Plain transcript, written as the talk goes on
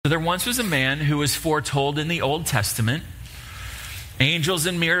So there once was a man who was foretold in the Old Testament. Angels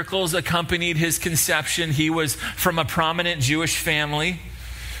and miracles accompanied his conception. He was from a prominent Jewish family.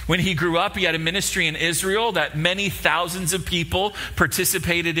 When he grew up, he had a ministry in Israel that many thousands of people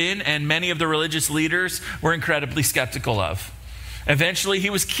participated in, and many of the religious leaders were incredibly skeptical of. Eventually, he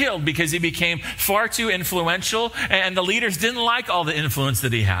was killed because he became far too influential, and the leaders didn't like all the influence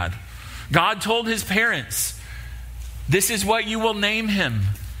that he had. God told his parents, "This is what you will name him."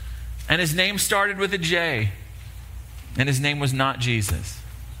 And his name started with a J. And his name was not Jesus.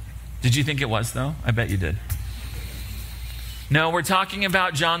 Did you think it was, though? I bet you did. No, we're talking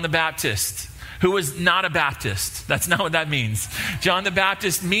about John the Baptist, who was not a Baptist. That's not what that means. John the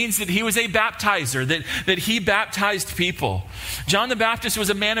Baptist means that he was a baptizer, that he baptized people. John the Baptist was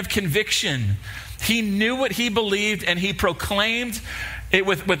a man of conviction. He knew what he believed, and he proclaimed it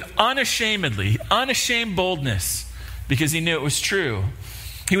with unashamed boldness, because he knew it was true.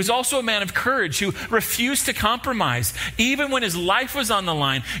 He was also a man of courage who refused to compromise. Even when his life was on the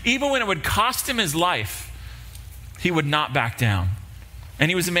line, even when it would cost him his life, he would not back down. And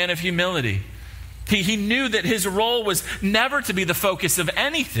he was a man of humility. He knew that his role was never to be the focus of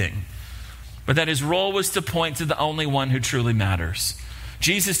anything, but that his role was to point to the only one who truly matters.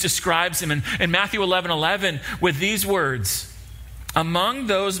 Jesus describes him in Matthew 11:11 with these words, "Among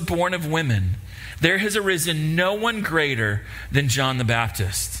those born of women, there has arisen no one greater than John the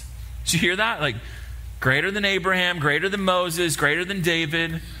Baptist." Did you hear that? Like, greater than Abraham, greater than Moses, greater than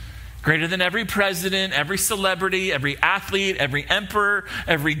David, greater than every president, every celebrity, every athlete, every emperor,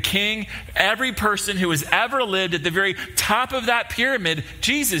 every king, every person who has ever lived at the very top of that pyramid,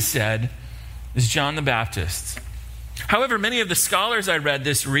 Jesus said, is John the Baptist. However, many of the scholars I read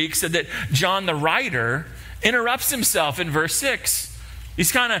this week said that John the writer interrupts himself in verse 6.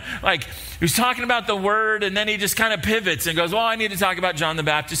 He's kind of like, he's talking about the word, and then he just kind of pivots and goes, well, I need to talk about John the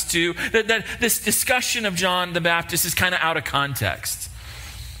Baptist too. That this discussion of John the Baptist is kind of out of context.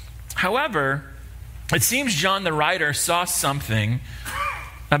 However, it seems John the writer saw something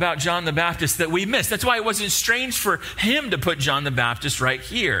about John the Baptist that we missed. That's why it wasn't strange for him to put John the Baptist right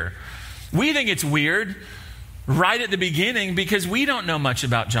here. We think it's weird right at the beginning because we don't know much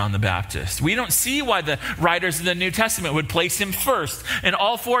about John the Baptist. We don't see why the writers of the New Testament would place him first. In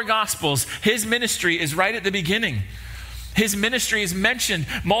all four Gospels, his ministry is right at the beginning. His ministry is mentioned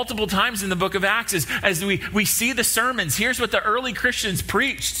multiple times in the book of Acts as we see the sermons. Here's what the early Christians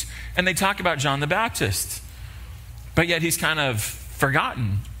preached, and they talk about John the Baptist. But yet he's kind of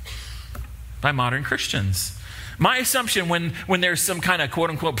forgotten by modern Christians. My assumption when there's some kind of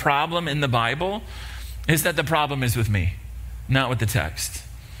quote-unquote problem in the Bible is that the problem is with me, not with the text.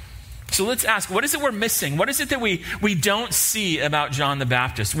 So let's ask, what is it we're missing? What is it that we don't see about John the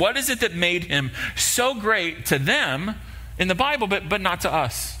Baptist? What is it that made him so great to them in the Bible, but not to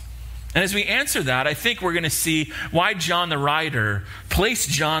us? And as we answer that, I think we're going to see why John the writer placed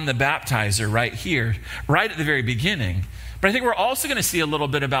John the baptizer right here, right at the very beginning. But I think we're also going to see a little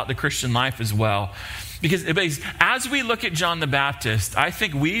bit about the Christian life as well. Because as we look at John the Baptist, I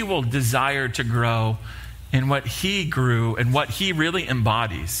think we will desire to grow in what he grew and what he really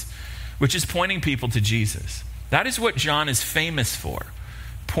embodies, which is pointing people to Jesus. That is what John is famous for,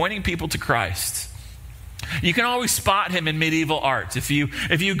 pointing people to Christ. You can always spot him in medieval art. If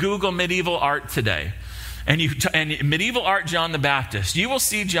you Google medieval art today, and medieval art John the Baptist, you will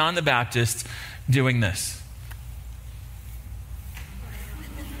see John the Baptist doing this.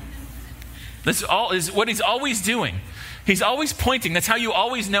 This is what he's always doing. He's always pointing. That's how you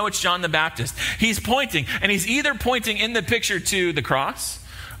always know it's John the Baptist. He's pointing, and he's either pointing in the picture to the cross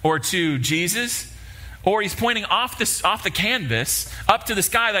or to Jesus, or he's pointing off the canvas up to the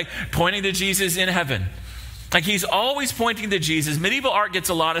sky, like pointing to Jesus in heaven. Like he's always pointing to Jesus. Medieval art gets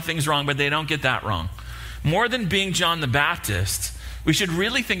a lot of things wrong, but they don't get that wrong. More than being John the Baptist, we should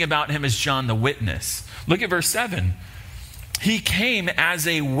really think about him as John the witness. Look at verse 7. He came as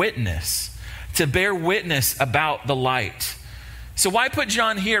a witness to bear witness about the light. So why put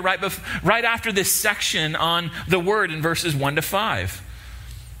John here right after this section on the word in verses 1 to 5?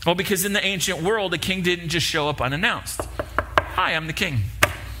 Well, because in the ancient world, a king didn't just show up unannounced. Hi, I'm the king.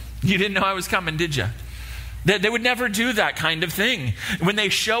 You didn't know I was coming, did you? They would never do that kind of thing. When they're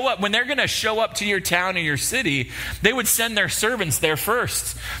going to show up to your town or your city, they would send their servants there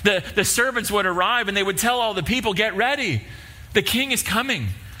first. The servants would arrive and they would tell all the people, get ready. The king is coming.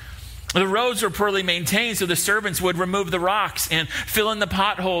 The roads were poorly maintained, so the servants would remove the rocks and fill in the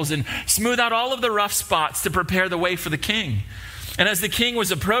potholes and smooth out all of the rough spots to prepare the way for the king. And as the king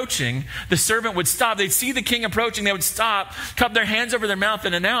was approaching, the servant would stop. They'd see the king approaching. They would stop, cup their hands over their mouth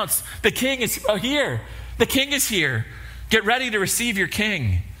and announce, the king is here. The king is here. Get ready to receive your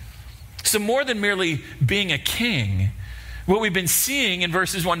king. So more than merely being a king, what we've been seeing in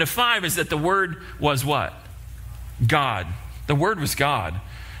verses 1 to 5 is that the Word was what? God. The Word was God.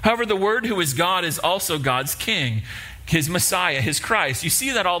 However, the Word who is God is also God's king, his Messiah, his Christ. You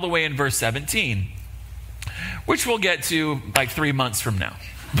see that all the way in verse 17, which we'll get to like 3 months from now.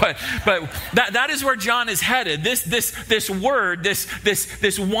 But that is where John is headed. This Word,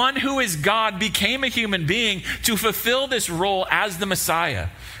 this one who is God became a human being to fulfill this role as the Messiah,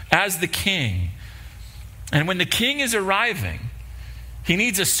 as the king. And when the king is arriving, he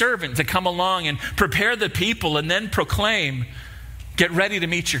needs a servant to come along and prepare the people and then proclaim, get ready to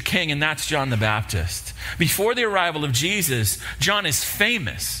meet your king. And that's John the Baptist. Before the arrival of Jesus, John is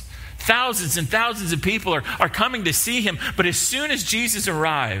famous. Thousands and thousands of people are coming to see him. But as soon as Jesus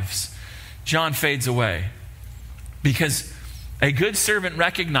arrives, John fades away. Because a good servant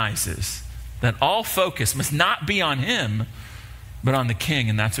recognizes that all focus must not be on him, but on the king.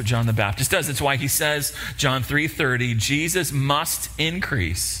 And that's what John the Baptist does. That's why he says, John 3:30, Jesus must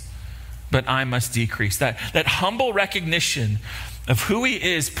increase, but I must decrease. That humble recognition of who he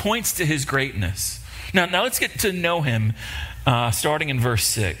is points to his greatness. Now let's get to know him, starting in verse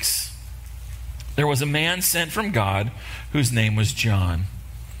 6. There was a man sent from God whose name was John.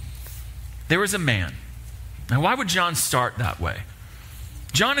 There was a man. Now, why would John start that way?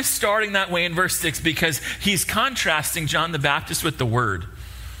 John is starting that way in verse 6 because he's contrasting John the Baptist with the Word.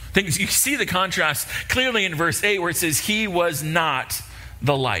 You see the contrast clearly in verse 8 where it says, he was not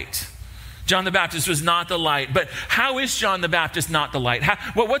the light. John the Baptist was not the light. But how is John the Baptist not the light?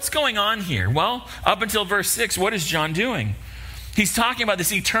 What's going on here? Well, up until verse 6, what is John doing? He's talking about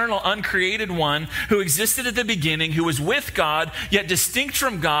this eternal, uncreated one who existed at the beginning, who was with God, yet distinct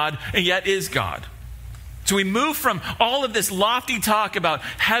from God, and yet is God. So we move from all of this lofty talk about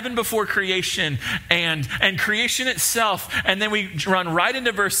heaven before creation and creation itself, and then we run right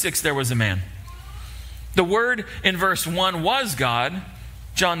into verse 6, there was a man. The Word in verse 1 was God.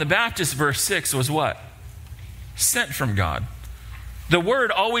 John the Baptist, verse 6, was what? Sent from God. The Word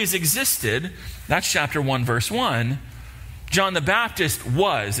always existed. That's chapter 1, verse 1. John the Baptist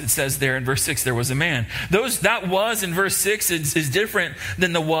was, it says there in verse 6, there was a man. That was in verse 6 is different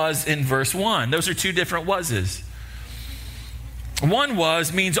than the was in verse 1. Those are two different wases. One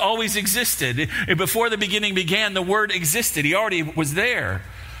was means always existed. Before the beginning began, the Word existed. He already was there.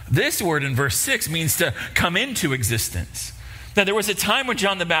 This word in verse 6 means to come into existence. Now, there was a time when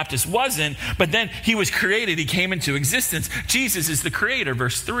John the Baptist wasn't, but then he was created. He came into existence. Jesus is the creator,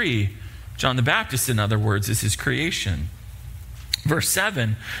 verse 3. John the Baptist, in other words, is his creation. Verse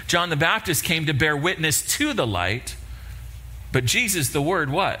 7, John the Baptist came to bear witness to the light, but Jesus, the Word,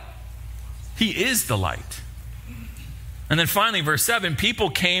 what? He is the light. And then finally, verse 7,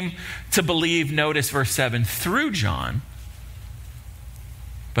 people came to believe, notice verse 7, through John,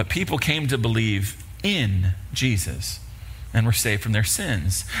 but people came to believe in Jesus and were saved from their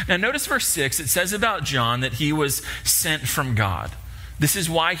sins. Now notice verse 6, it says about John that he was sent from God. This is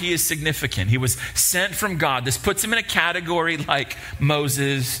why he is significant. He was sent from God. This puts him in a category like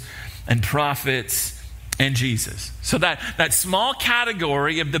Moses and prophets and Jesus. So that small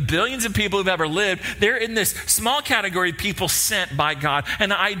category of the billions of people who've ever lived, they're in this small category of people sent by God.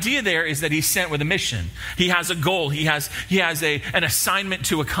 And the idea there is that he's sent with a mission. He has a goal. He has an assignment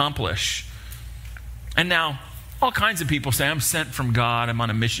to accomplish. And now, all kinds of people say, I'm sent from God. I'm on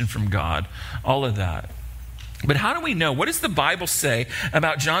a mission from God. All of that. But how do we know? What does the Bible say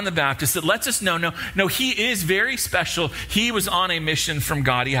about John the Baptist that lets us know, no, he is very special. He was on a mission from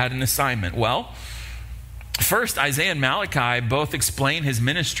God. He had an assignment. Well, first, Isaiah and Malachi both explain his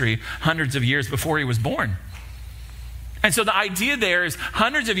ministry hundreds of years before he was born. And so the idea there is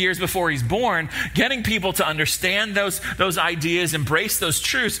hundreds of years before he's born, getting people to understand those ideas, embrace those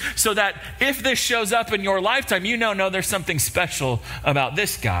truths, so that if this shows up in your lifetime, no, there's something special about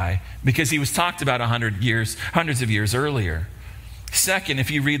this guy because he was talked about hundreds of years earlier. Second, if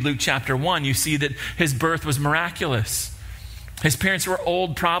you read Luke chapter 1, you see that his birth was miraculous. His parents were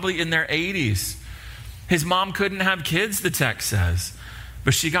old, probably in their 80s. His mom couldn't have kids, the text says,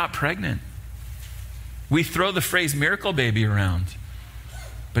 but she got pregnant. We throw the phrase miracle baby around,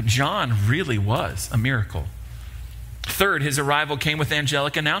 but John really was a miracle. Third, his arrival came with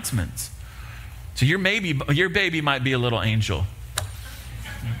angelic announcements. So your baby might be a little angel,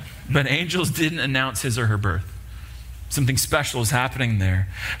 but angels didn't announce his or her birth. Something special is happening there.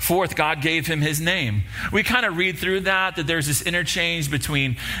 Fourth, God gave him his name. We kind of read through that there's this interchange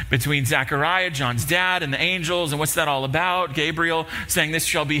between Zechariah, John's dad, and the angels, and what's that all about? Gabriel saying this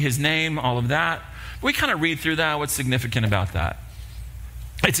shall be his name, all of that. We kind of read through that. What's significant about that?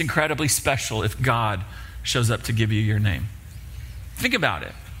 It's incredibly special if God shows up to give you your name. Think about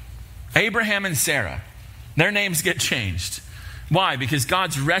it. Abraham and Sarah, their names get changed. Why? Because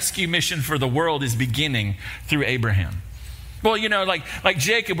God's rescue mission for the world is beginning through Abraham. Well, like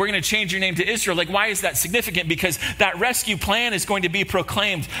Jacob, we're going to change your name to Israel. Like, why is that significant? Because that rescue plan is going to be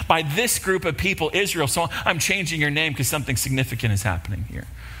proclaimed by this group of people, Israel. So I'm changing your name because something significant is happening here.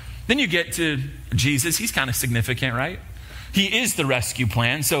 Then you get to Jesus. He's kind of significant, right? He is the rescue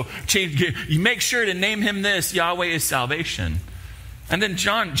plan. So you make sure to name him this, Yahweh is salvation. And then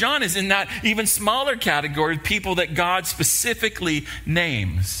John is in that even smaller category of people that God specifically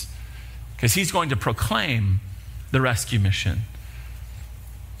names, because he's going to proclaim the rescue mission.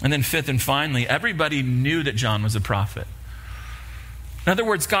 And then fifth and finally, everybody knew that John was a prophet. In other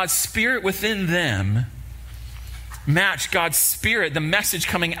words, God's Spirit within them matched God's Spirit, the message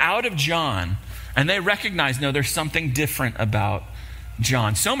coming out of John, and they recognized, no, there's something different about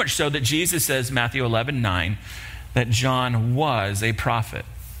John. So much so that Jesus says, Matthew 11:9, that John was a prophet.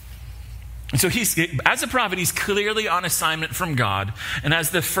 And so as a prophet, he's clearly on assignment from God. And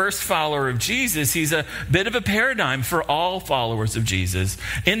as the first follower of Jesus, he's a bit of a paradigm for all followers of Jesus.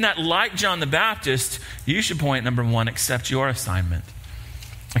 In that, like John the Baptist, you should point, number one, accept your assignment.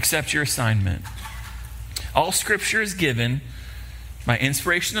 Accept your assignment. All scripture is given by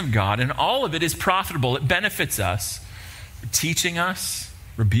inspiration of God, and all of it is profitable. It benefits us, teaching us,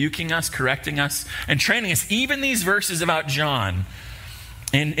 rebuking us, correcting us, and training us. Even these verses about John,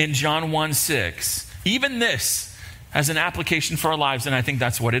 in John 1:6, even this has an application for our lives, and I think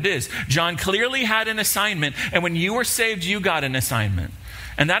that's what it is. John clearly had an assignment, and when you were saved, you got an assignment.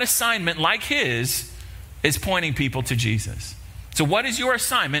 And that assignment, like his, is pointing people to Jesus. So what is your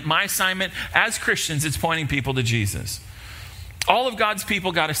assignment? My assignment as Christians, it's pointing people to Jesus. All of God's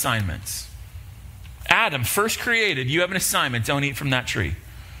people got assignments. Adam, first created, you have an assignment, don't eat from that tree.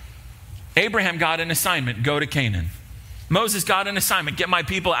 Abraham got an assignment, go to Canaan. Moses got an assignment, get my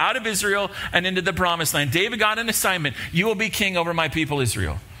people out of Israel and into the promised land. David got an assignment, you will be king over my people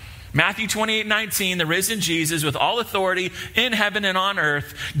Israel. Matthew 28:19, the risen Jesus with all authority in heaven and on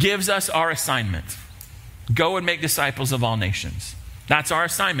earth gives us our assignment. Go and make disciples of all nations. That's our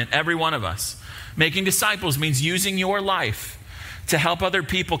assignment, every one of us. Making disciples means using your life to help other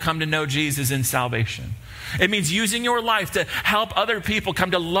people come to know Jesus in salvation. It means using your life to help other people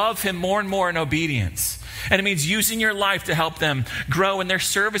come to love him more and more in obedience. And it means using your life to help them grow in their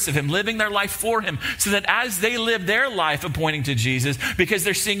service of him, living their life for him, so that as they live their life of pointing to Jesus, because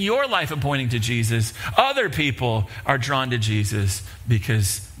they're seeing your life of pointing to Jesus, other people are drawn to Jesus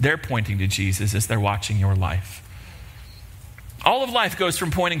because they're pointing to Jesus as they're watching your life. All of life goes from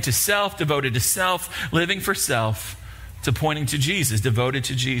pointing to self, devoted to self, living for self, to pointing to Jesus, devoted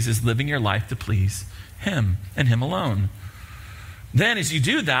to Jesus, living your life to please him and him alone. Then as you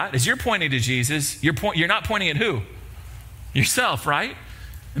do that, as you're pointing to Jesus, you're not pointing at who? Yourself, right?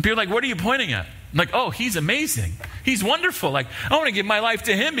 And people are like, what are you pointing at? I'm like, oh, he's amazing. He's wonderful. Like, I want to give my life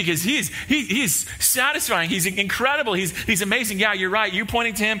to him because he's satisfying. He's incredible. He's amazing. Yeah, you're right. You're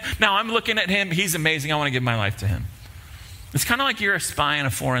pointing to him. Now I'm looking at him. He's amazing. I want to give my life to him. It's kind of like you're a spy in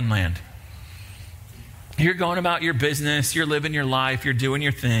a foreign land. You're going about your business. You're living your life. You're doing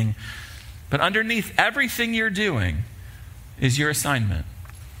your thing. But underneath everything you're doing is your assignment.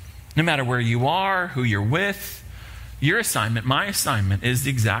 No matter where you are, who you're with, your assignment, my assignment, is the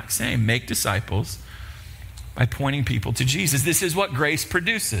exact same. Make disciples by pointing people to Jesus. This is what grace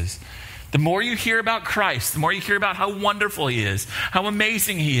produces. The more you hear about Christ, the more you hear about how wonderful he is, how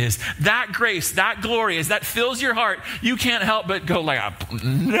amazing he is, that grace, that glory, as that fills your heart, you can't help but go like,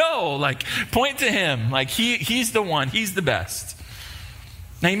 no, like point to him. Like he's the one, he's the best.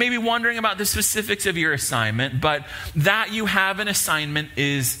 Now, you may be wondering about the specifics of your assignment, but that you have an assignment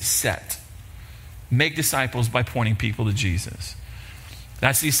is set. Make disciples by pointing people to Jesus.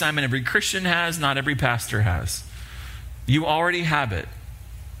 That's the assignment every Christian has, not every pastor has. You already have it.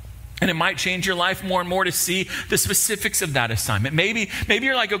 And it might change your life more and more to see the specifics of that assignment. Maybe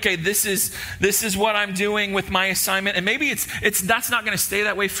you're like, okay, this is what I'm doing with my assignment. And maybe that's not going to stay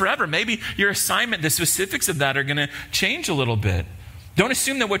that way forever. Maybe your assignment, the specifics of that are going to change a little bit. Don't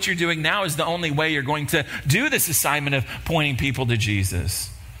assume that what you're doing now is the only way you're going to do this assignment of pointing people to Jesus.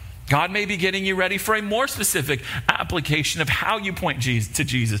 God may be getting you ready for a more specific application of how you point to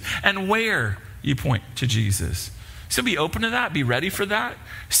Jesus and where you point to Jesus. So be open to that. Be ready for that.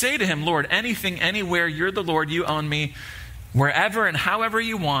 Say to him, Lord, anything, anywhere, you're the Lord, you own me. Wherever and however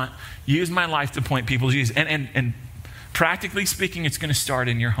you want, use my life to point people to Jesus. And practically speaking, it's going to start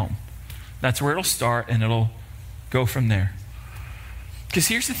in your home. That's where it'll start, and it'll go from there. Because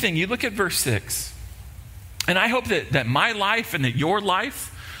here's the thing, you look at verse 6, and I hope that my life and that your life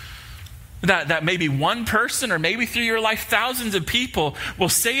that maybe one person or maybe through your life, thousands of people will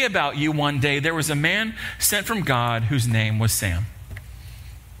say about you one day, there was a man sent from God whose name was Sam.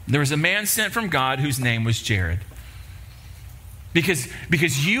 There was a man sent from God whose name was Jared.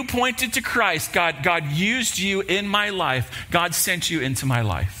 Because you pointed to Christ, God used you in my life. God sent you into my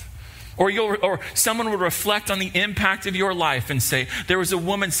life. Or someone will reflect on the impact of your life and say, there was a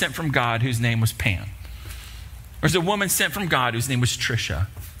woman sent from God whose name was Pam. There's a woman sent from God whose name was Trisha.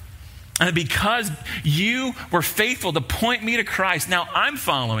 And because you were faithful to point me to Christ, now I'm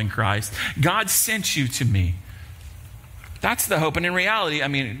following Christ. God sent you to me. That's the hope. And in reality, I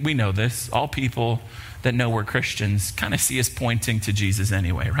mean, we know this. All people that know we're Christians kind of see us pointing to Jesus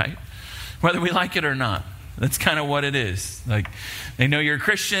anyway, right? Whether we like it or not. That's kind of what it is. Like, they know you're a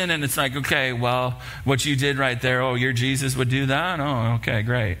Christian, and it's like, okay, well, what you did right there, oh, your Jesus would do that? Oh, okay,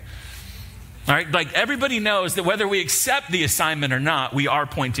 great. All right, like everybody knows that whether we accept the assignment or not, we are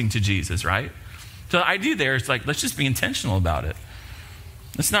pointing to Jesus, right? So the idea there is like, let's just be intentional about it.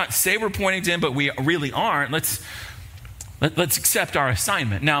 Let's not say we're pointing to him, but we really aren't. Let's accept our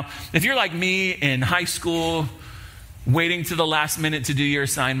assignment. Now, if you're like me in high school, waiting to the last minute to do your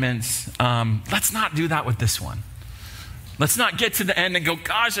assignments, let's not do that with this one. Let's not get to the end and go,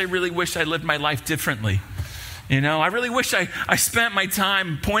 gosh, I really wish I lived my life differently. You know, I really wish I spent my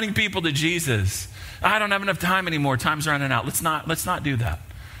time pointing people to Jesus. I don't have enough time anymore. Time's running out. Let's not do that.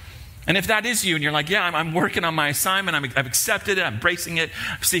 And if that is you and you're like, yeah, I'm working on my assignment. I've accepted it. I'm embracing it.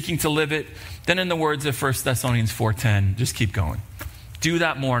 I'm seeking to live it. Then in the words of 1 Thessalonians 4:10, just keep going. Do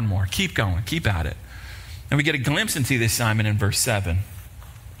that more and more. Keep going. Keep at it. And we get a glimpse into this assignment in verse 7.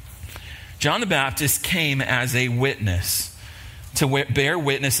 John the Baptist came as a witness to bear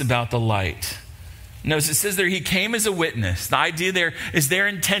witness about the light. Notice it says there he came as a witness. The idea there is their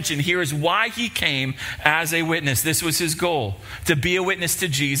intention. Here is why he came as a witness. This was his goal, to be a witness to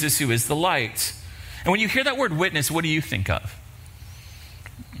Jesus who is the light. And when you hear that word witness, what do you think of?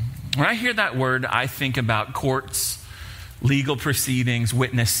 When I hear that word, I think about courts, legal proceedings,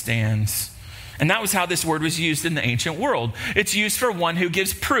 witness stands. And that was how this word was used in the ancient world. It's used for one who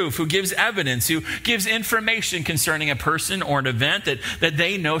gives proof, who gives evidence, who gives information concerning a person or an event that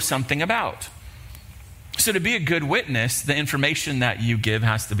they know something about. So to be a good witness, the information that you give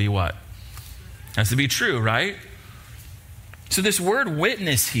has to be what? Has to be true, right? So this word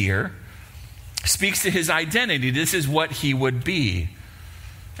witness here speaks to his identity. This is what he would be.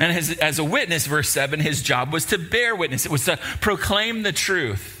 And as a witness, verse 7, his job was to bear witness. It was to proclaim the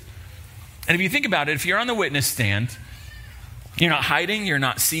truth. And if you think about it, if you're on the witness stand, you're not hiding, you're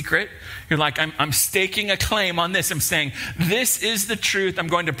not secret. You're like, I'm staking a claim on this. I'm saying, this is the truth. I'm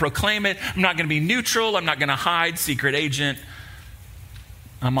going to proclaim it. I'm not going to be neutral. I'm not going to hide, secret agent.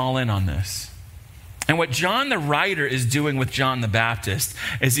 I'm all in on this. And what John the writer is doing with John the Baptist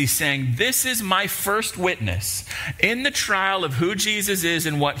is he's saying, this is my first witness in the trial of who Jesus is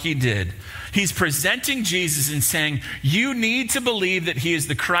and what he did. He's presenting Jesus and saying, you need to believe that he is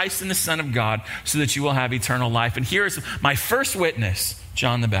the Christ and the Son of God so that you will have eternal life. And here's my first witness,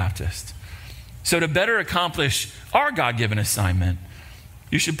 John the Baptist. So to better accomplish our God-given assignment,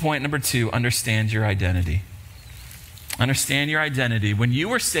 you should point number 2, understand your identity. Understand your identity. When you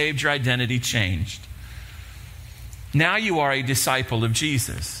were saved, your identity changed. Now you are a disciple of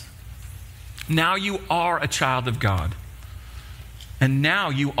Jesus. Now you are a child of God. And now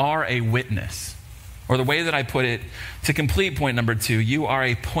you are a witness. Or the way that I put it, to complete point number 2, you are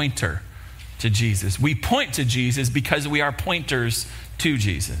a pointer to Jesus. We point to Jesus because we are pointers to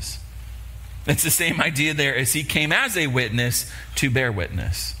Jesus. It's the same idea there as he came as a witness to bear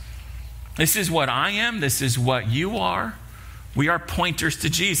witness. This is what I am. This is what you are. We are pointers to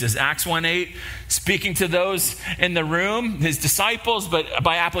Jesus. Acts 1:8, speaking to those in the room, his disciples, but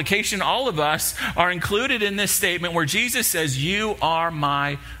by application, all of us are included in this statement where Jesus says, you are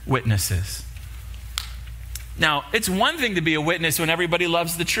my witnesses. Now, it's one thing to be a witness when everybody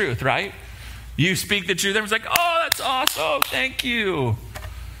loves the truth, right? You speak the truth, everyone's like, oh, that's awesome, thank you.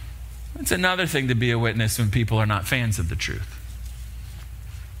 It's another thing to be a witness when people are not fans of the truth.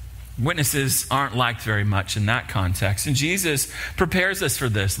 Witnesses aren't liked very much in that context. And Jesus prepares us for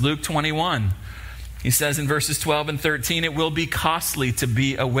this. Luke 21, he says in verses 12 and 13, it will be costly to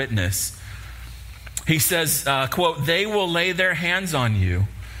be a witness. He says, quote, they will lay their hands on you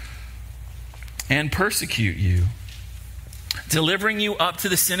and persecute you, delivering you up to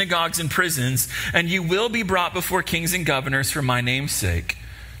the synagogues and prisons, and you will be brought before kings and governors for my name's sake.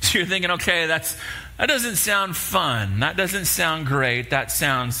 So you're thinking, okay, that doesn't sound fun. That doesn't sound great. That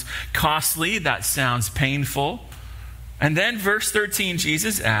sounds costly. That sounds painful. And then verse 13,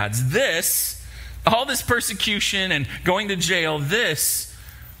 Jesus adds, all this persecution and going to jail, this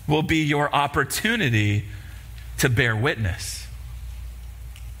will be your opportunity to bear witness.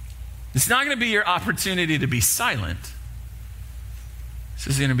 It's not going to be your opportunity to be silent. This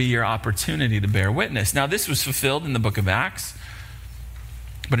is going to be your opportunity to bear witness. Now, this was fulfilled in the book of Acts,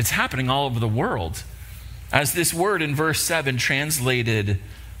 but it's happening all over the world. As this word in verse 7 translated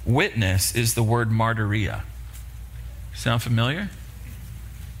witness is the word martyria. Sound familiar?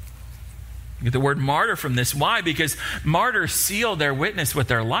 You get the word martyr from this. Why? Because martyrs seal their witness with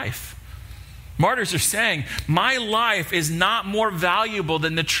their life. Martyrs are saying, my life is not more valuable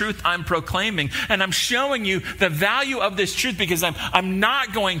than the truth I'm proclaiming. And I'm showing you the value of this truth because I'm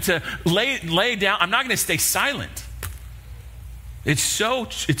not going to lay down, I'm not going to stay silent. It's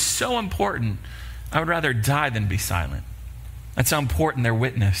so important. I would rather die than be silent. That's how important their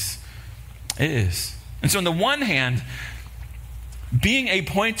witness is. And so on the one hand, being a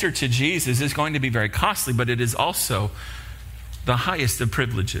pointer to Jesus is going to be very costly, but it is also the highest of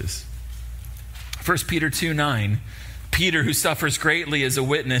privileges. 1 Peter 2:9, Peter, who suffers greatly as a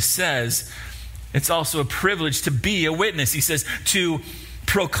witness, says it's also a privilege to be a witness. He says to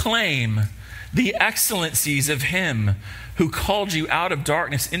proclaim the excellencies of him who called you out of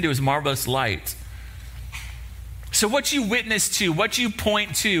darkness into his marvelous light. So what you witness to, what you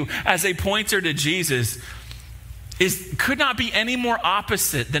point to as a pointer to Jesus could not be any more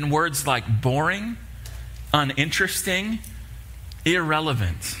opposite than words like boring, uninteresting,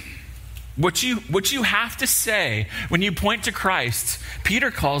 irrelevant. What you have to say when you point to Christ,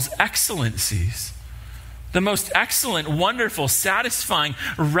 Peter calls excellencies. The most excellent, wonderful, satisfying,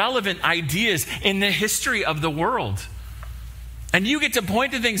 relevant ideas in the history of the world. And you get to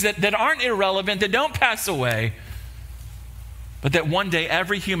point to things that aren't irrelevant, that don't pass away, but that one day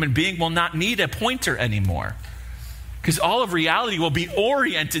every human being will not need a pointer anymore. Because all of reality will be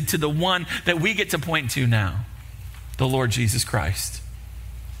oriented to the one that we get to point to now, the Lord Jesus Christ.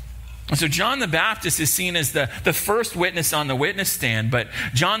 And so John the Baptist is seen as the first witness on the witness stand, but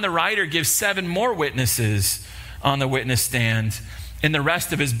John the writer gives 7 more witnesses on the witness stand in the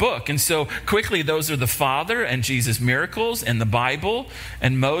rest of his book. And so quickly, those are the Father and Jesus' miracles and the Bible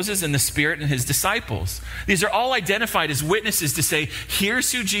and Moses and the Spirit and his disciples. These are all identified as witnesses to say,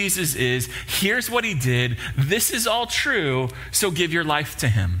 here's who Jesus is, here's what he did, this is all true, so give your life to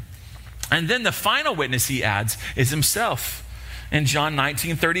him. And then the final witness he adds is himself. In John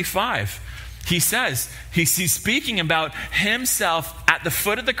 19:35, he says, he's speaking about himself at the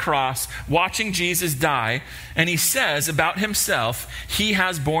foot of the cross, watching Jesus die. And he says about himself, he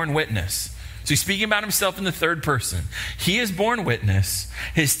has borne witness. So he's speaking about himself in the third person. He has borne witness.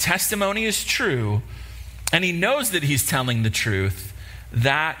 His testimony is true. And he knows that he's telling the truth,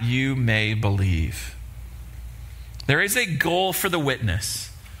 that you may believe. There is a goal for the witness.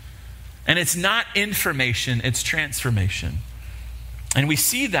 And it's not information, it's transformation. And we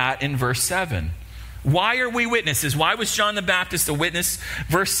see that in verse 7. Why are we witnesses? Why was John the Baptist a witness?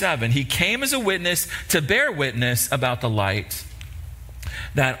 Verse 7, he came as a witness to bear witness about the light,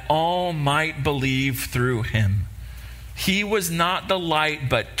 that all might believe through him. He was not the light,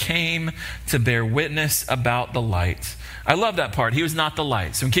 but came to bear witness about the light. I love that part. He was not the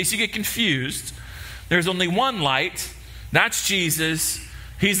light. So in case you get confused, there's only one light. That's Jesus.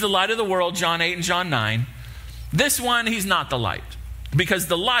 He's the light of the world, John 8 and John 9. This one, he's not the light. Because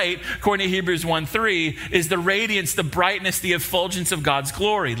the light, according to Hebrews 1:3, is the radiance, the brightness, the effulgence of God's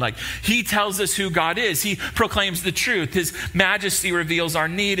glory. Like, he tells us who God is. He proclaims the truth. His majesty reveals our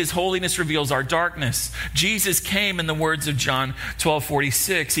need. His holiness reveals our darkness. Jesus came, in the words of John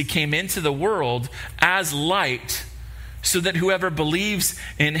 12:46, he came into the world as light so that whoever believes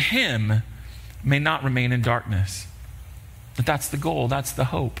in him may not remain in darkness. But that's the goal. That's the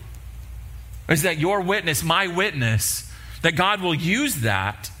hope. Is that your witness, my witness, that God will use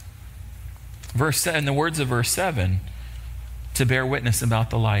that, in the words of verse 7, to bear witness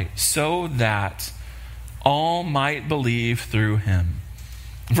about the light, so that all might believe through him.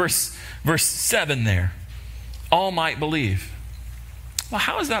 Verse 7 there, all might believe. Well,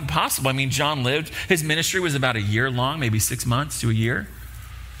 how is that possible? I mean, John lived, his ministry was about a year long, maybe 6 months to a year.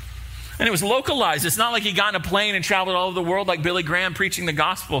 And it was localized. It's not like he got in a plane and traveled all over the world like Billy Graham preaching the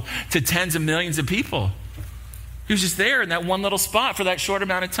gospel to tens of millions of people. He was just there in that one little spot for that short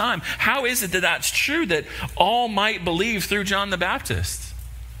amount of time. How is it that that's true, that all might believe through John the Baptist?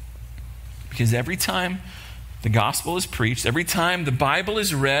 Because every time the gospel is preached, every time the Bible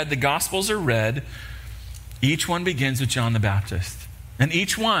is read, the gospels are read, each one begins with John the Baptist. And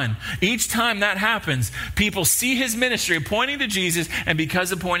each time that happens, people see his ministry pointing to Jesus, and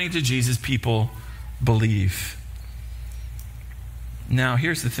because of pointing to Jesus, people believe. Now,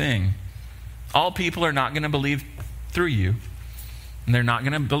 here's the thing. All people are not going to believe through you. and they're not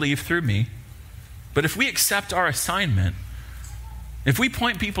going to believe through me. But if we accept our assignment, if we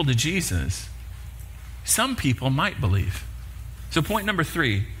point people to Jesus, some people might believe. So point number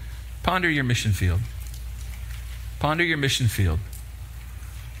 3, ponder your mission field. Ponder your mission field.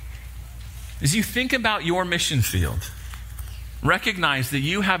 As you think about your mission field, recognize that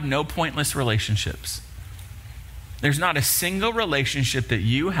you have no pointless relationships. There's not a single relationship that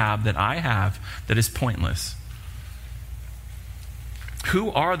you have, that I have, that is pointless. Who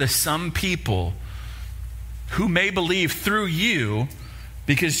are the some people who may believe through you,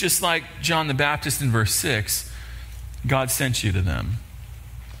 because just like John the Baptist in verse 6, God sent you to them?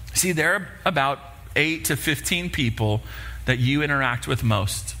 See, there are about 8 to 15 people that you interact with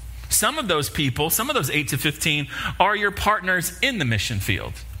most. Some of those people, some of those 8 to 15, are your partners in the mission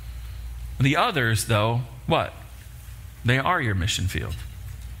field. The others, though, what? They are your mission field.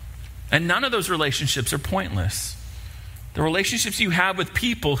 And none of those relationships are pointless. The relationships you have with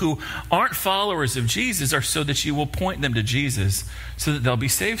people who aren't followers of Jesus are so that you will point them to Jesus so that they'll be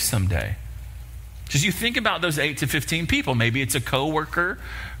saved someday. Because you think about those 8 to 15 people. Maybe it's a coworker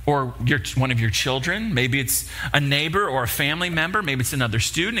or one of your children. Maybe it's a neighbor or a family member. Maybe it's another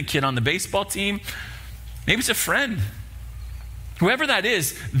student, a kid on the baseball team. Maybe it's a friend. Whoever that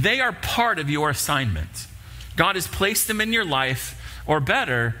is, they are part of your assignment. God has placed them in your life, or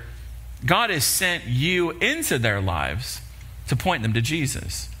better, God has sent you into their lives to point them to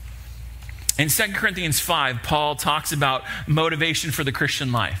Jesus. In 2 Corinthians 5, Paul talks about motivation for the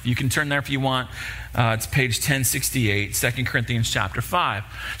Christian life. You can turn there if you want. It's page 1068, 2 Corinthians chapter 5.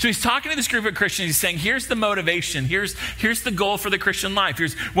 So he's talking to this group of Christians. He's saying, here's the motivation. Here's the goal for the Christian life.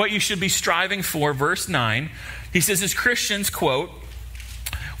 Here's what you should be striving for. Verse 9, he says, as Christians, quote,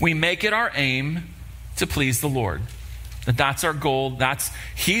 we make it our aim to please the Lord. That's our goal.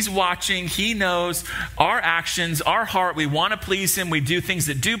 He's watching. He knows our actions, our heart. We want to please him. We do things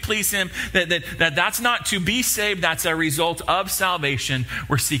that do please him. That's not to be saved. That's a result of salvation.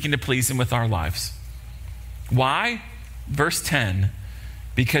 We're seeking to please him with our lives. Why? Verse 10,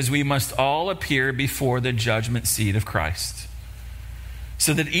 because we must all appear before the judgment seat of Christ,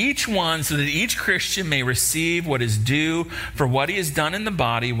 so that each Christian may receive what is due for what he has done in the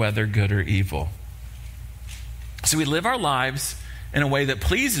body, whether good or evil. So we live our lives in a way that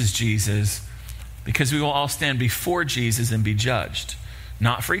pleases Jesus, because we will all stand before Jesus and be judged.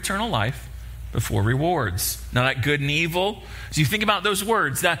 Not for eternal life, but for rewards. Now that good and evil, as you think about those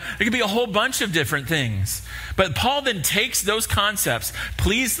words, that it could be a whole bunch of different things. But Paul then takes those concepts,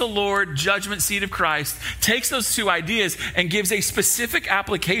 please the Lord, judgment seat of Christ, takes those two ideas and gives a specific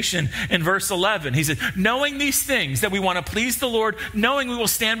application in verse 11. He said, knowing these things, that we want to please the Lord, knowing we will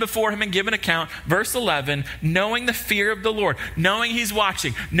stand before him and give an account. Verse 11, knowing the fear of the Lord, knowing he's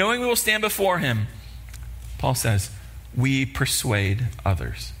watching, knowing we will stand before him. Paul says, we persuade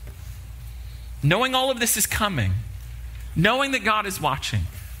others. Knowing all of this is coming, knowing that God is watching,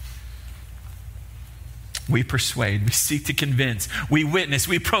 we persuade, we seek to convince, we witness,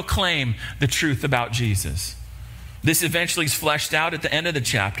 we proclaim the truth about Jesus. This eventually is fleshed out at the end of the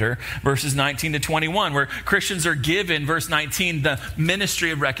chapter, verses 19 to 21, where Christians are given, verse 19, the ministry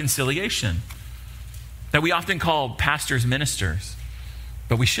of reconciliation that we often call pastors ministers,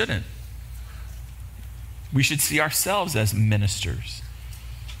 but we shouldn't. We should see ourselves as ministers.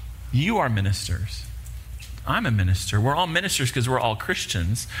 You are ministers. I'm a minister. We're all ministers because we're all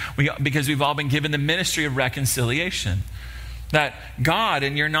Christians. Because we've all been given the ministry of reconciliation. That God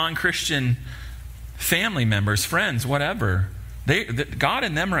and your non-Christian family members, friends, whatever, God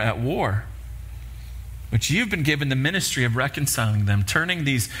and them are at war. But you've been given the ministry of reconciling them, turning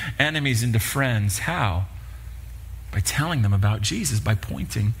these enemies into friends. How? By telling them about Jesus, by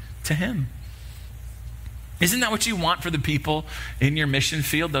pointing to him. Isn't that what you want for the people in your mission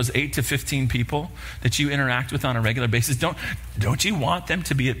field, those 8 to 15 people that you interact with on a regular basis? Don't you want them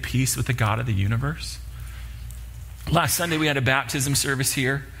to be at peace with the God of the universe? Last Sunday we had a baptism service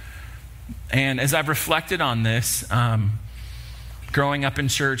here. And as I've reflected on this, growing up in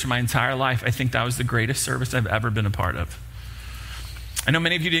church my entire life, I think that was the greatest service I've ever been a part of. I know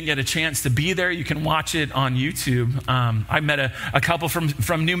many of you didn't get a chance to be there. You can watch it on YouTube. I met a couple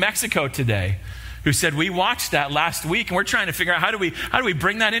from New Mexico today who said, we watched that last week and we're trying to figure out how do we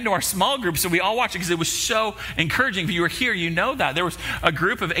bring that into our small group so we all watch it, because it was so encouraging. If you were here, you know that. There was a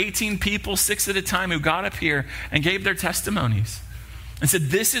group of 18 people, 6 at a time, who got up here and gave their testimonies and said,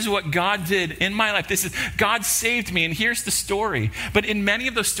 this is what God did in my life. God saved me, and here's the story. But in many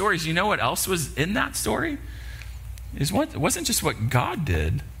of those stories, you know what else was in that story? It wasn't just what God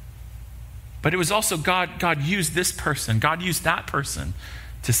did, but it was also God used this person. God used that person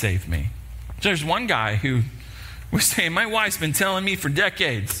to save me. So there's one guy who We're saying, my wife's been telling me for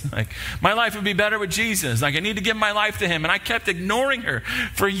decades, like, my life would be better with Jesus. Like, I need to give my life to him. And I kept ignoring her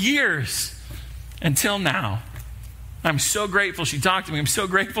for years until now. I'm so grateful she talked to me. I'm so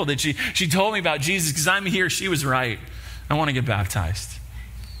grateful that she told me about Jesus because I'm here. She was right. I want to get baptized.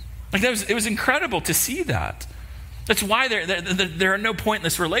 Like, it was incredible to see that. That's why there are no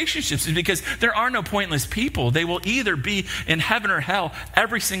pointless relationships, is because there are no pointless people. They will either be in heaven or hell,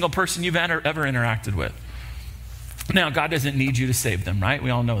 every single person you've ever interacted with. Now, God doesn't need you to save them, right? We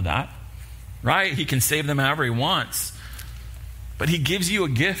all know that, right? He can save them however he wants. But he gives you a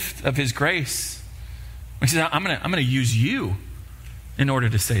gift of his grace. He says, I'm going to use you in order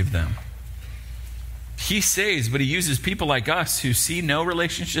to save them. He saves, but he uses people like us who see no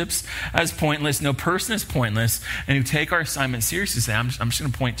relationships as pointless, no person as pointless, and who take our assignment seriously and say, I'm just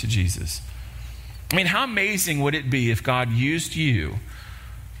going to point to Jesus. I mean, how amazing would it be if God used you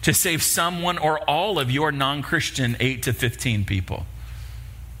to save someone or all of your non-Christian 8 to 15 people?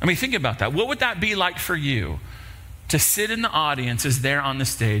 I mean, think about that. What would that be like for you to sit in the audience as they're on the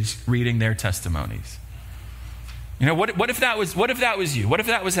stage reading their testimonies? You know, what if that was you? What if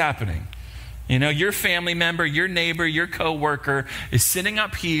that was happening? You know, your family member, your neighbor, your coworker is sitting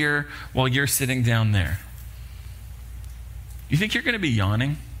up here while you're sitting down there. You think you're going to be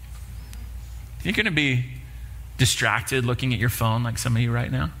yawning? You think you're going to be distracted looking at your phone like some of you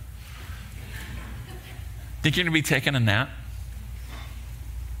right now? Think you're going to be taking a nap?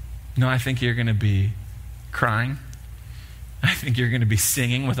 No, I think you're going to be crying. I think you're going to be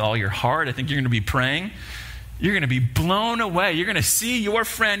singing with all your heart. I think you're going to be praying. You're going to be blown away. You're going to see your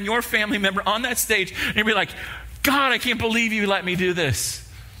friend, your family member on that stage, and you'll be like, God, I can't believe you let me do this.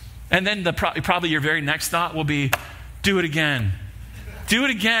 And then probably your very next thought will be, do it again. Do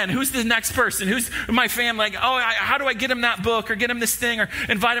it again. Who's the next person? Who's my family? Like, how do I get him that book or get him this thing or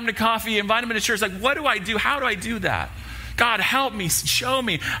invite him to coffee, invite him to church? Like, what do I do? How do I do that? God, help me, show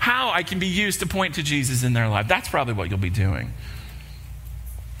me how I can be used to point to Jesus in their life. That's probably what you'll be doing.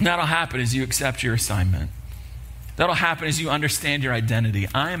 And that'll happen as you accept your assignment. That'll happen as you understand your identity.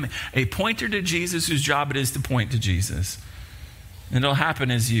 I am a pointer to Jesus whose job it is to point to Jesus. And it'll happen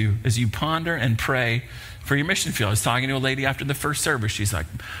as you ponder and pray for your mission field. I was talking to a lady after the first service. She's like,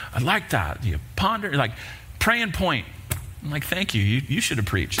 I like that. You ponder, like, pray and point. I'm like, thank you. You should have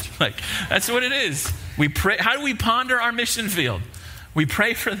preached. Like, that's what it is. We pray. How do we ponder our mission field? We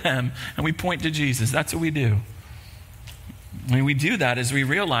pray for them and we point to Jesus. That's what we do. I mean, we do that as we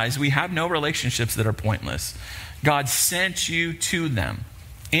realize we have no relationships that are pointless. God sent you to them,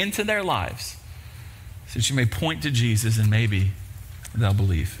 into their lives, so that you may point to Jesus and maybe they'll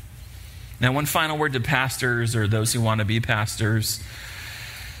believe. Now, one final word to pastors or those who want to be pastors.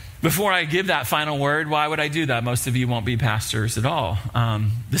 Before I give that final word, why would I do that? Most of you won't be pastors at all.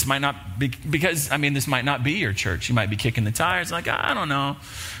 This might not be, this might not be your church. You might be kicking the tires like, I don't know.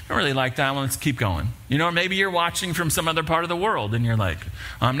 I don't really like that one. Let's keep going. You know, or maybe you're watching from some other part of the world and you're like,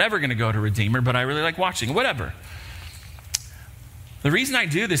 I'm never going to go to Redeemer, but I really like watching. Whatever. The reason I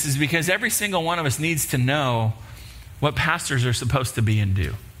do this is because every single one of us needs to know what pastors are supposed to be and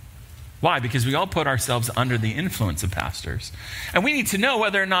do. Why? Because we all put ourselves under the influence of pastors. And we need to know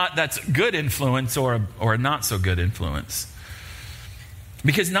whether or not that's good influence or a not so good influence.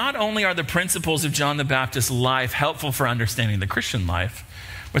 Because not only are the principles of John the Baptist's life helpful for understanding the Christian life,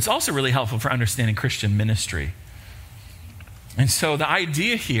 but it's also really helpful for understanding Christian ministry. And so the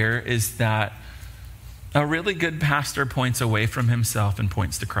idea here is that a really good pastor points away from himself and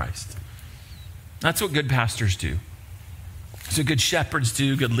points to Christ. That's what good pastors do. So good shepherds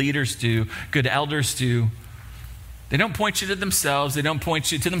do, good leaders do, good elders do. They don't point you to themselves. They don't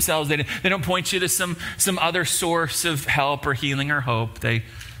point you to themselves. They don't point you to some other source of help or healing or hope. They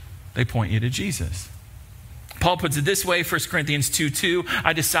point you to Jesus. Paul puts it this way, 1 Corinthians 2:2,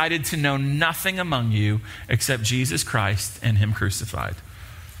 I decided to know nothing among you except Jesus Christ and him crucified.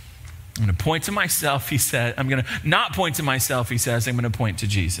 I'm going to point to myself, he said. I'm going to not point to myself, he says. I'm going to point to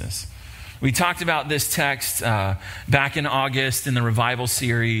Jesus. We talked about this text back in August in the revival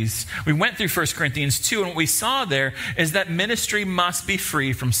series. We went through 1 Corinthians 2, and what we saw there is that ministry must be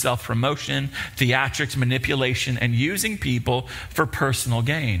free from self-promotion, theatrics, manipulation, and using people for personal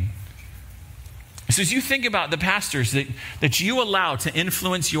gain. So as you think about the pastors that you allow to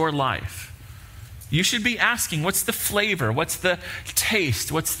influence your life, you should be asking, what's the flavor? What's the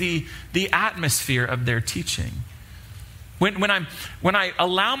taste? What's the atmosphere of their teaching? When I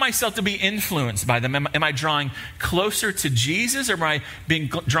allow myself to be influenced by them, am I drawing closer to Jesus or am I being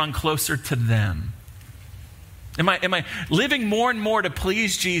drawn closer to them? Am I living more and more to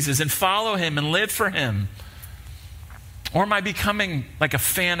please Jesus and follow him and live for him? Or am I becoming like a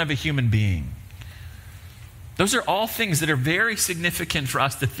fan of a human being? Those are all things that are very significant for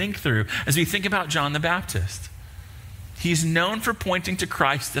us to think through as we think about John the Baptist. He's known for pointing to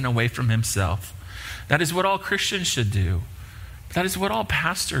Christ and away from himself. That is what all Christians should do. That is what all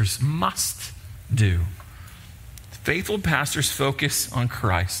pastors must do. Faithful pastors focus on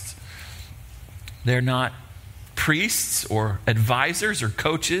Christ. They're not priests or advisors or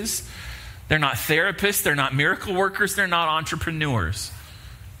coaches. They're not therapists. They're not miracle workers. They're not entrepreneurs.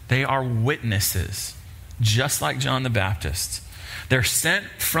 They are witnesses, just like John the Baptist. They're sent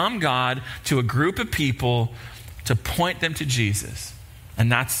from God to a group of people to point them to Jesus.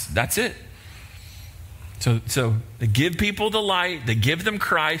 And that's it. So they give people the light. They give them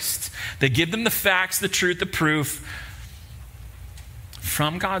Christ. They give them the facts, the truth, the proof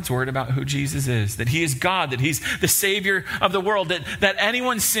from God's word about who Jesus is, that he is God, that he's the Savior of the world, that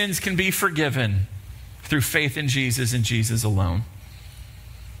anyone's sins can be forgiven through faith in Jesus and Jesus alone.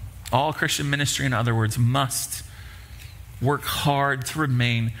 All Christian ministry, in other words, must work hard to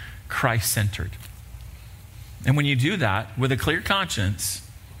remain Christ-centered. And when you do that with a clear conscience,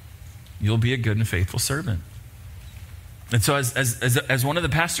 you'll be a good and faithful servant. And so as one of the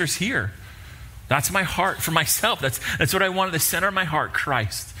pastors here, that's my heart for myself. That's what I want at the center of my heart,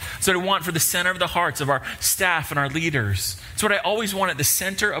 Christ. That's what I want for the center of the hearts of our staff and our leaders. It's what I always want at the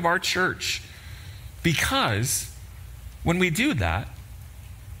center of our church. Because when we do that,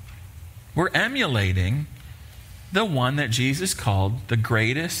 we're emulating the one that Jesus called the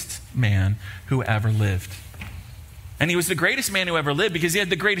greatest man who ever lived. And he was the greatest man who ever lived because he had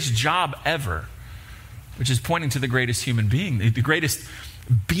the greatest job ever, which is pointing to the greatest human being, the greatest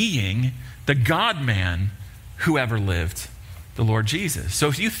being, the God-man who ever lived, the Lord Jesus. So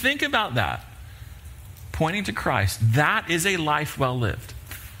if you think about that, pointing to Christ, that is a life well lived.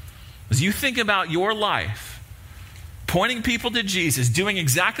 As you think about your life, pointing people to Jesus, doing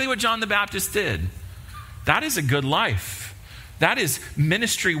exactly what John the Baptist did, that is a good life. That is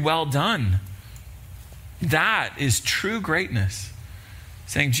ministry well done. That is true greatness.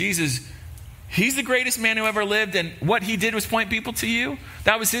 Saying, Jesus, he's the greatest man who ever lived, and what he did was point people to you.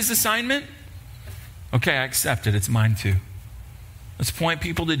 That was his assignment. Okay, I accept it. It's mine too. Let's point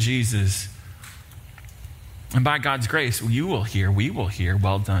people to Jesus. And by God's grace, we will hear,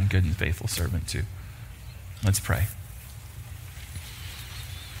 well done, good and faithful servant too. Let's pray.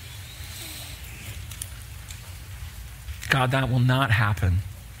 God, that will not happen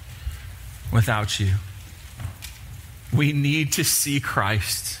without you. We need to see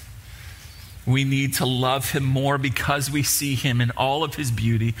Christ. We need to love him more because we see him in all of his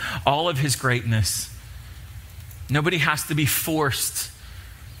beauty, all of his greatness. Nobody has to be forced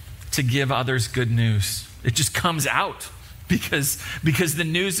to give others good news. It just comes out because the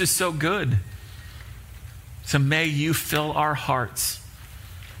news is so good. So may you fill our hearts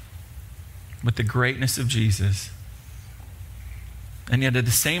with the greatness of Jesus. And yet at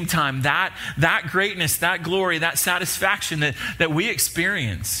the same time, that greatness, that glory, that satisfaction that we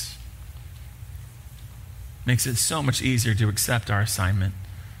experience makes it so much easier to accept our assignment,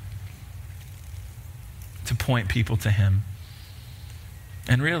 to point people to him.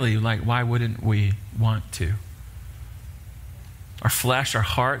 And really, why wouldn't we want to? Our flesh, our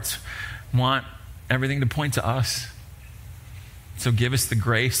hearts want everything to point to us. So give us the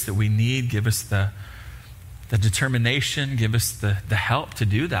grace that we need. Give us the determination, give us the help to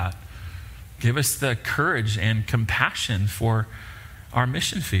do that. Give us the courage and compassion for our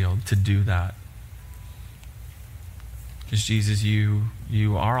mission field to do that. Because Jesus,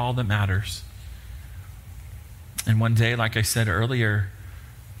 you are all that matters. And one day, like I said earlier,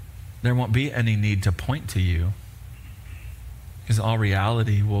 there won't be any need to point to you, because all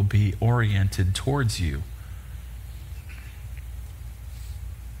reality will be oriented towards you.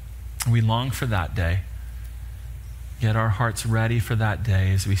 We long for that day. Get our hearts ready for that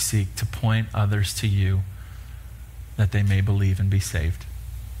day as we seek to point others to you, that they may believe and be saved.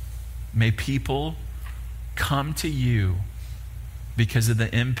 May people come to you because of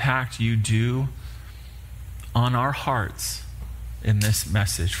the impact you do on our hearts in this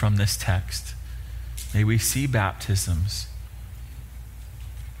message from this text. May we see baptisms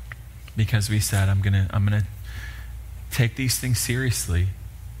because we said, I'm gonna take these things seriously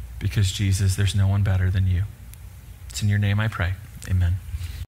because Jesus, there's no one better than you. It's in your name I pray. Amen.